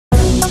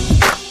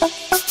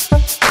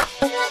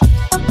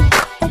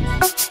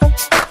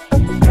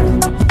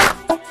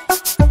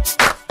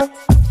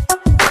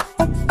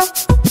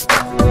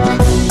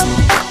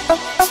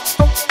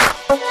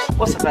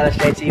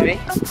TV.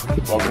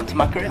 Welcome to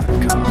my crib.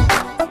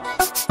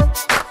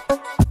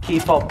 Key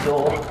fob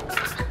door,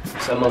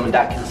 so mum and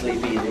dad can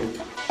sleep easy.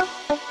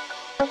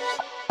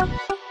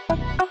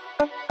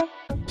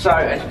 So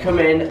as you come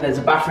in, there's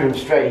a bathroom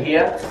straight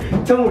here,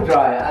 tumble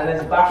dryer, and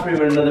there's a bathroom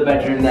and another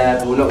bedroom there,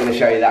 but we're not going to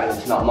show you that because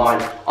it's not mine.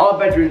 Our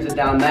bedrooms are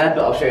down there,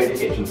 but I'll show you the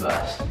kitchen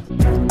first. In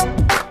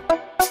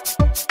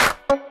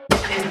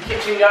the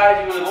kitchen,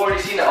 guys, you will have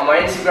already seen it on my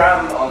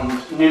Instagram,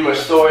 on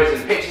numerous stories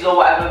and pictures or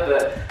whatever,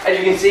 but as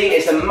you can see,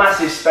 it's a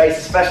massive space,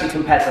 especially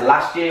compared to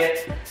last year.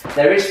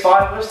 There is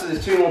 5 of us, so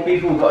there's 2 more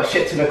people. We've got a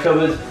shit ton of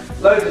cupboards,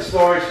 loads of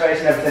storage space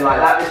and everything like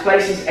that. This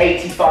place is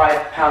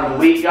 £85 a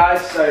week,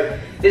 guys, so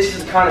this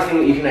is the kind of thing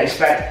that you can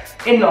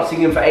expect in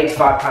Nottingham for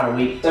 £85 a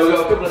week. So we've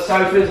got a couple of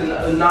sofas and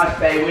a nice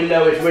bay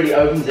window which really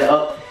opens it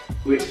up,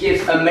 which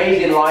gives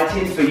amazing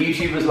lighting for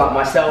YouTubers like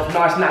myself.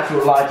 Nice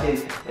natural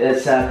lighting.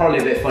 It's probably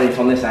a bit funny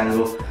from this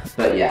angle,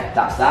 but yeah,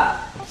 that's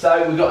that.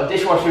 So we've got a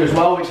dishwasher as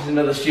well, which is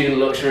another student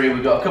luxury.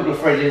 We've got a couple of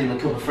fridges and a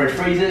couple of fridge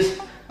freezers.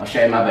 I'll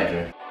show you my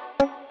bedroom.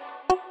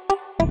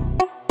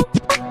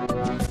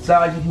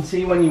 So as you can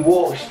see, when you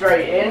walk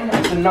straight in,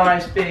 it's a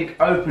nice big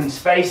open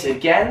space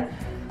again,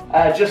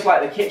 just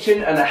like the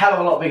kitchen, and a hell of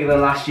a lot bigger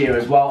than last year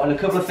as well. And a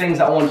couple of things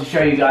that I wanted to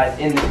show you guys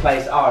in this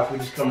place are, if we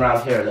just come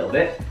around here a little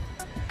bit,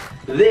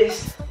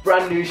 this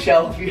brand new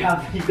shelf. You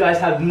guys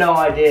have no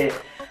idea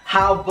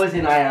how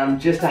buzzing I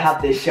am just to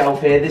have this shelf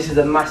here. This is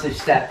a massive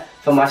step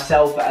for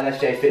myself, for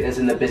Lsjfitness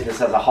and the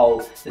business as a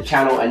whole, the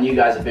channel, and you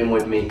guys have been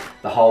with me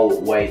the whole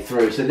way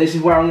through. So this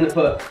is where I'm going to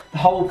put the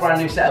whole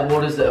brand new set of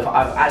orders that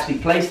I've actually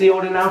placed the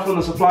order now from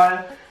the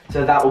supplier.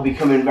 So that will be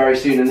coming very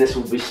soon, and this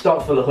will be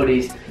stocked full of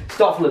hoodies,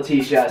 stocked full of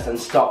t-shirts, and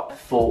stocked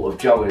full of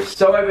joggers.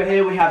 So over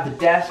here we have the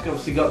desk,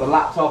 obviously got the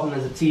laptop, and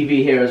there's a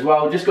TV here as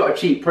well. Just got a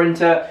cheap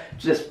printer,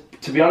 just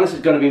to be honest,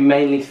 it's going to be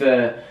mainly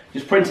for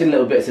just printing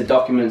little bits of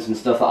documents and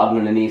stuff that I'm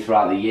going to need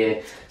throughout the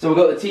year. So we've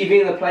got the TV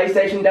and the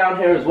PlayStation down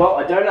here as well.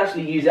 I don't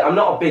actually use it. I'm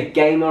not a big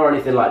gamer or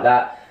anything like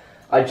that.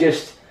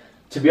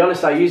 To be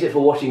honest, I use it for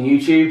watching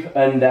YouTube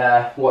and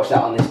watch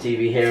that on this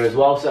TV here as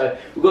well. So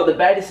we've got the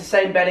bed. It's the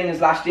same bedding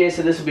as last year,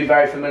 so this will be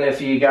very familiar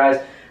for you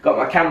guys. Got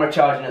my camera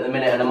charging at the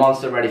minute and a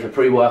Monster ready for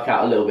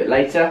pre-workout a little bit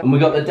later. And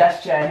we've got the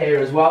desk chair here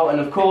as well.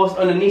 And of course,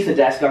 underneath the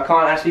desk, I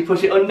can't actually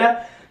push it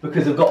under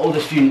because I've got all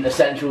the student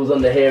essentials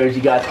under here, as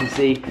you guys can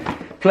see.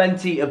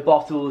 Plenty of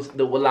bottles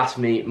that will last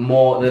me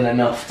more than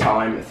enough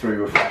time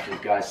through refreshers,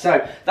 guys.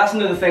 So that's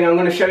another thing. I'm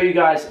going to show you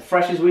guys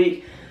Freshers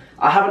Week.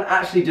 I haven't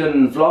actually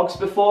done vlogs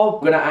before. I'm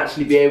going to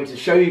actually be able to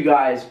show you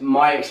guys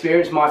my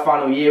experience, my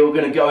final year. We're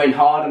going to go in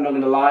hard, I'm not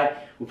going to lie.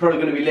 We're probably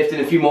going to be lifting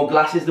a few more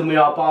glasses than we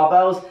are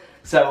barbells.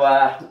 So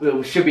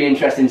it should be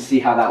interesting to see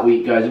how that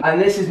week goes. And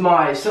this is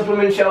my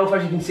supplement shelf.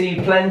 As you can see,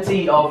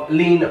 plenty of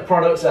lean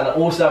products, and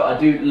also I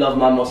do love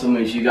my muscle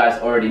moves. You guys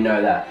already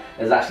know that.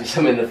 There's actually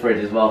some in the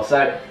fridge as well.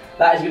 So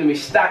that is going to be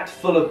stacked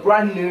full of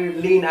brand new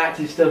lean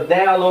active stuff.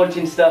 They are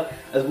launching stuff,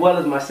 as well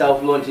as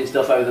myself launching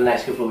stuff over the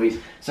next couple of weeks.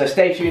 So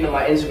stay tuned on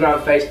my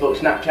Instagram, Facebook,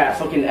 Snapchat,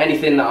 fucking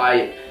anything that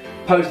I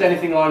post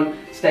anything on.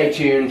 Stay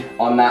tuned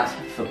on that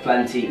for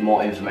plenty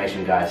more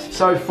information, guys.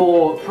 So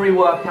for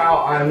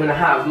pre-workout, I'm going to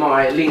have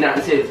my lean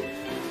active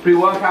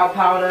pre-workout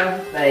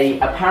powder. They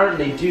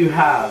apparently do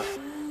have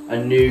a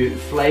new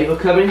flavour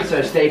coming,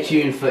 so stay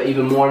tuned for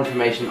even more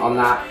information on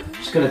that.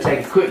 Just going to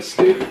take a quick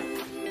scoop.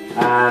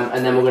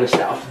 And then we're going to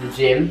set off to the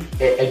gym.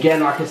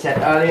 Again, like I said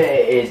earlier,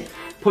 it is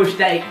push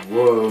day.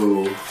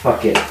 Whoa,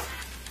 fuck it.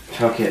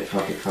 Fuck it,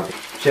 fuck it, fuck it.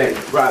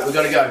 Check. Right, we're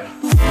going to go.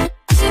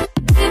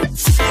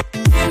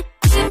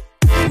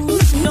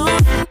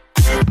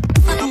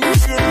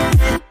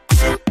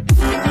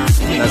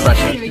 No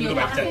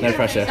pressure. No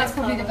pressure. That's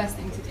probably the best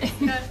thing to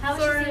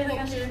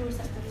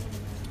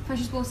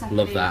do.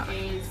 Love that.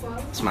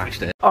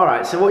 Smashed it.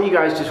 Alright, so what you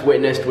guys just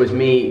witnessed was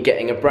me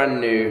getting a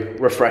brand new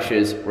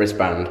Refreshers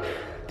wristband.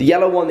 The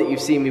yellow one that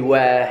you've seen me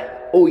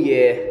wear all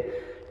year,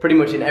 pretty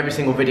much in every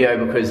single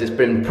video because it's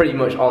been pretty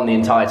much on the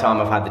entire time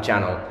I've had the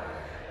channel,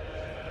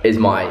 is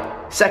my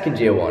second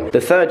year one. The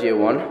third year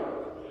one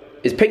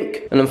is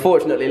pink. And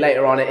unfortunately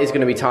later on it is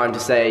going to be time to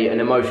say an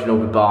emotional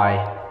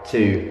goodbye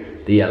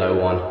to the yellow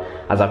one.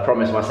 As I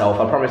promised myself,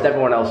 I promised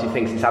everyone else who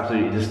thinks it's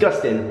absolutely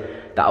disgusting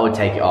that I would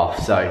take it off.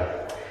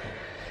 So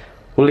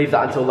we'll leave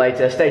that until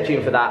later. Stay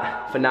tuned for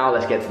that. For now,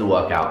 let's get to the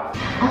workout.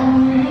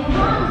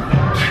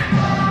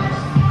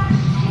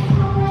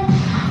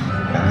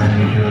 And then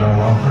you do it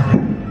all over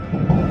again.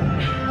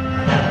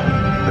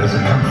 There's a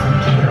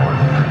comfort to the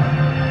ordinary.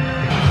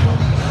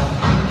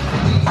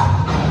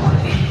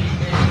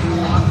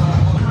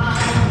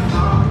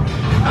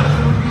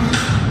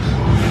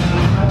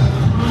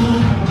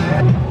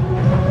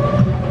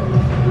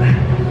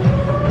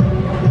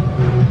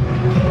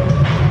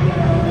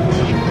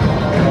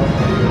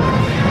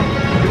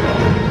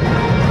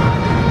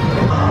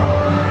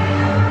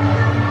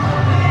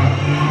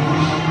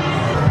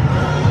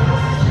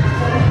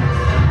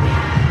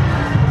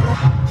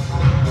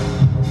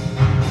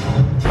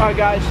 Alright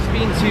guys, just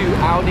been to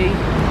Audi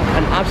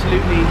and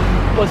absolutely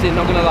buzzing,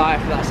 not gonna lie,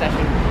 after that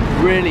session.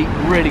 Really,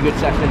 really good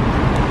session.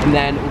 And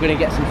then we're gonna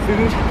get some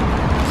food,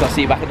 So I'll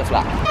see you back at the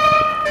flat.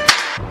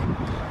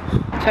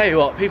 Tell you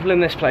what, people in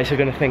this place are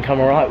gonna think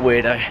I'm a right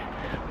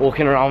weirdo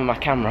walking around with my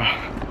camera.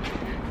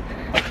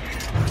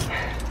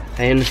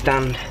 They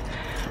understand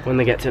when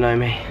they get to know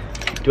me.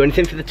 Do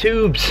anything for the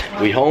tubes.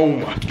 We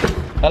home.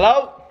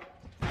 Hello?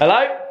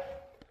 Hello?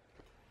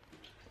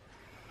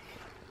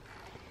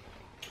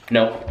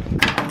 No.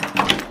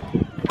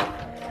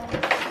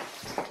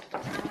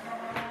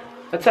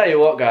 I tell you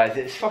what guys,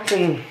 it's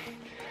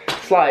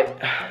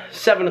like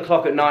 7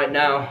 o'clock at night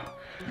now,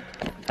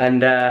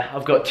 and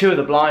I've got 2 of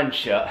the blinds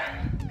shut.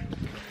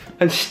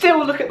 And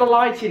still look at the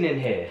lighting in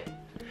here.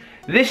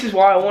 This is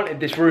why I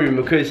wanted this room,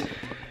 because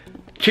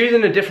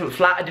choosing a different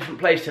flat, a different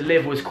place to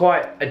live was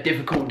quite a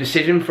difficult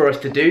decision for us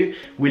to do.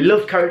 We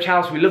loved Coach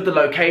House, we loved the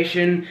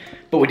location,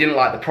 but we didn't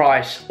like the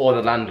price or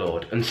the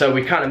landlord. And so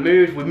we kind of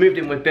moved. We moved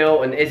in with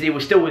Bill and Izzy. We're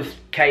still with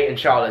Kate and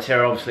Charlotte's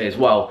here obviously as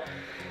well.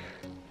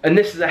 And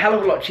this is a hell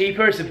of a lot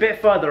cheaper. It's a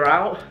bit further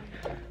out.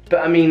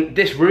 But I mean,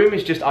 this room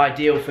is just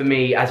ideal for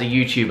me as a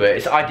YouTuber.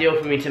 It's ideal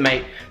for me to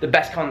make the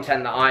best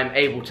content that I'm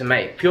able to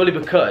make. Purely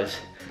because,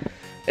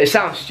 it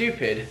sounds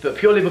stupid, but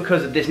purely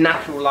because of this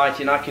natural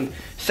lighting, I can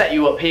set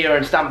you up here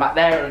and stand back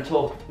there and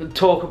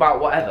talk about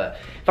whatever.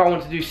 If I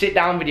want to do sit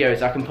down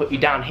videos, I can put you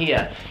down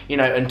here, you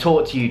know, and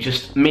talk to you,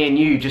 just me and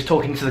you, just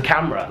talking to the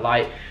camera.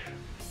 Like,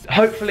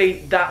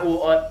 hopefully that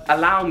will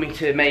allow me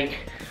to make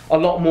a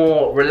lot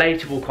more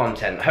relatable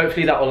content.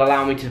 Hopefully that will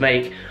allow me to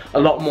make a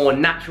lot more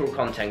natural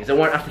content, because I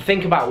won't have to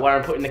think about where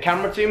I'm putting the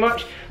camera too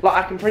much. Like,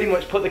 I can pretty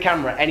much put the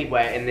camera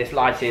anywhere in this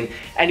lighting,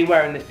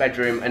 anywhere in this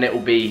bedroom, and it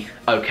will be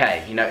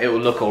okay. You know, it will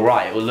look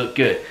alright, it will look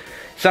good.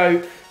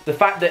 So the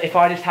fact that if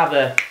I just have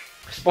a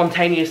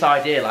spontaneous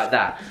idea like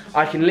that,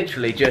 I can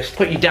literally just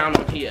put you down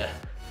on here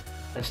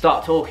and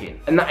start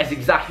talking. And that is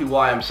exactly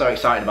why I'm so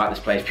excited about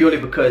this place, purely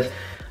because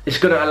it's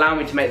going to allow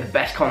me to make the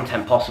best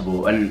content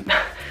possible. And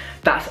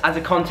that's, as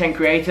a content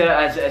creator,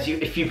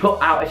 if you put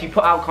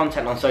out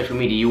content on social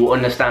media, you will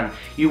understand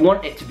you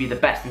want it to be the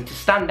best, and to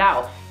stand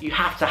out you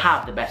have to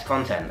have the best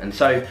content. And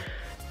so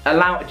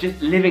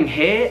just living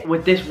here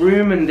with this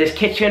room and this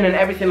kitchen and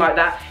everything like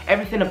that,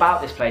 everything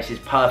about this place is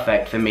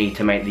perfect for me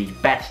to make the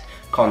best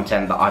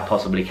content that I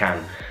possibly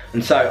can.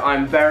 And so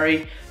I'm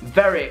very,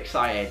 very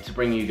excited to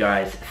bring you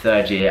guys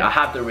 3rd year. I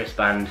have the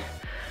wristband,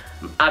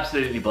 I'm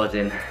absolutely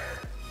buzzing.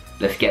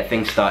 Let's get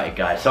things started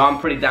guys. So I'm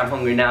pretty damn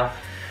hungry now.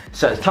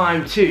 So it's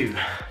time to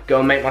go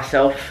and make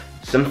myself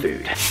some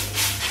food.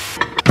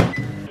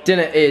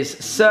 Dinner is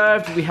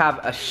served. We have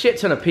a shit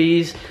ton of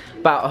peas,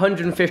 about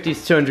 150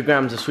 to 200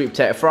 grams of sweet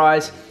potato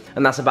fries,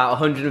 and that's about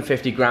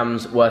 150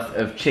 grams worth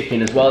of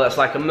chicken as well. That's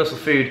like a muscle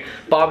food,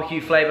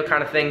 barbecue flavor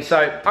kind of thing. So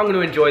I'm gonna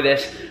enjoy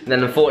this, and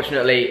then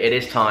unfortunately it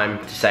is time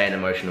to say an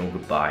emotional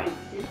goodbye.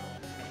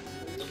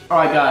 All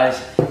right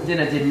guys,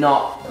 dinner did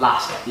not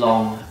last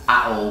long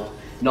at all.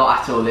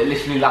 Not at all, it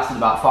literally lasted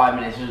about 5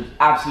 minutes. I was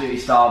absolutely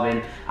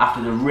starving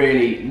after the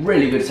really,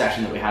 really good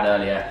session that we had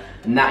earlier.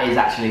 And that is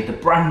actually the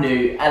brand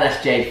new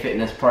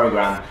Lsjfitness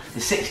program, the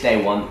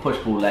 6-day one,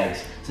 push-pull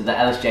legs. So the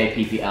Lsj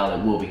PPL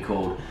it will be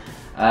called.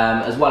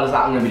 As well as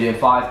that, I'm going to be doing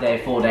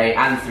 5-day, 4-day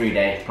and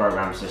 3-day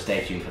programs, so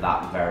stay tuned for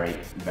that very,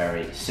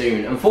 very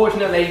soon.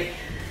 Unfortunately,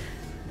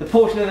 the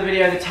portion of the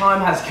video, the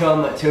time has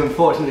come to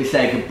unfortunately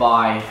say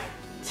goodbye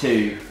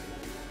to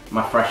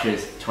my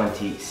Freshers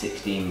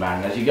 2016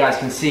 band. As you guys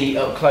can see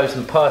up close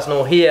and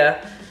personal here,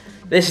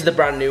 this is the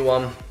brand new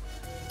one,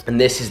 and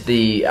this is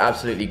the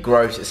absolutely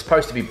gross. It's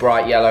supposed to be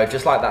bright yellow,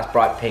 just like that's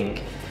bright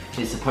pink.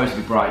 It's supposed to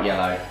be bright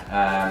yellow.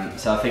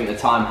 So I think the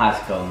time has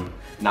come.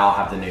 Now I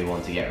have the new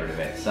one to get rid of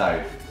it.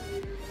 So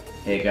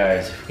here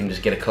goes, if we can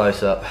just get a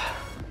close up.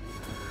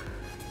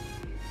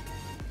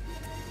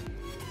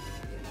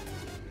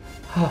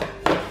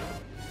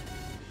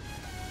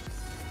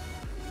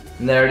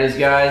 And there it is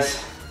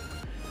guys.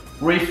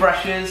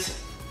 Refreshers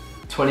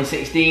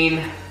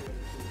 2016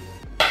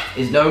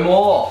 is no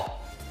more.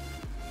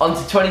 On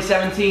to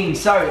 2017.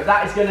 So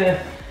that is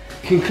gonna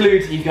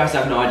conclude. You guys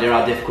have no idea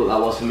how difficult that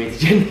was for me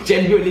to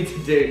genuinely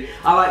to do.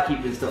 I like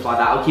keeping stuff like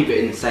that. I'll keep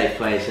it in a safe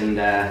place and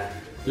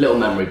little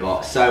memory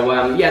box.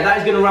 So yeah, that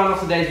is going to round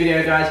off today's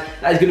video guys.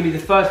 That is going to be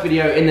the first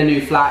video in the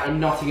new flat in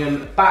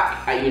Nottingham,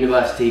 back at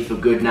university for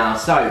good now.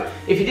 So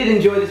if you did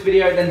enjoy this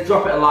video, then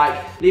drop it a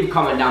like, leave a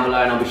comment down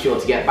below, and I'll be sure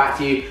to get back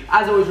to you.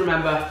 As always,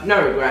 remember,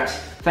 no regrets.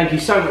 Thank you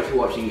so much for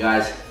watching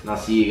guys, and I'll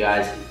see you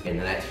guys in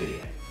the next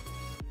video.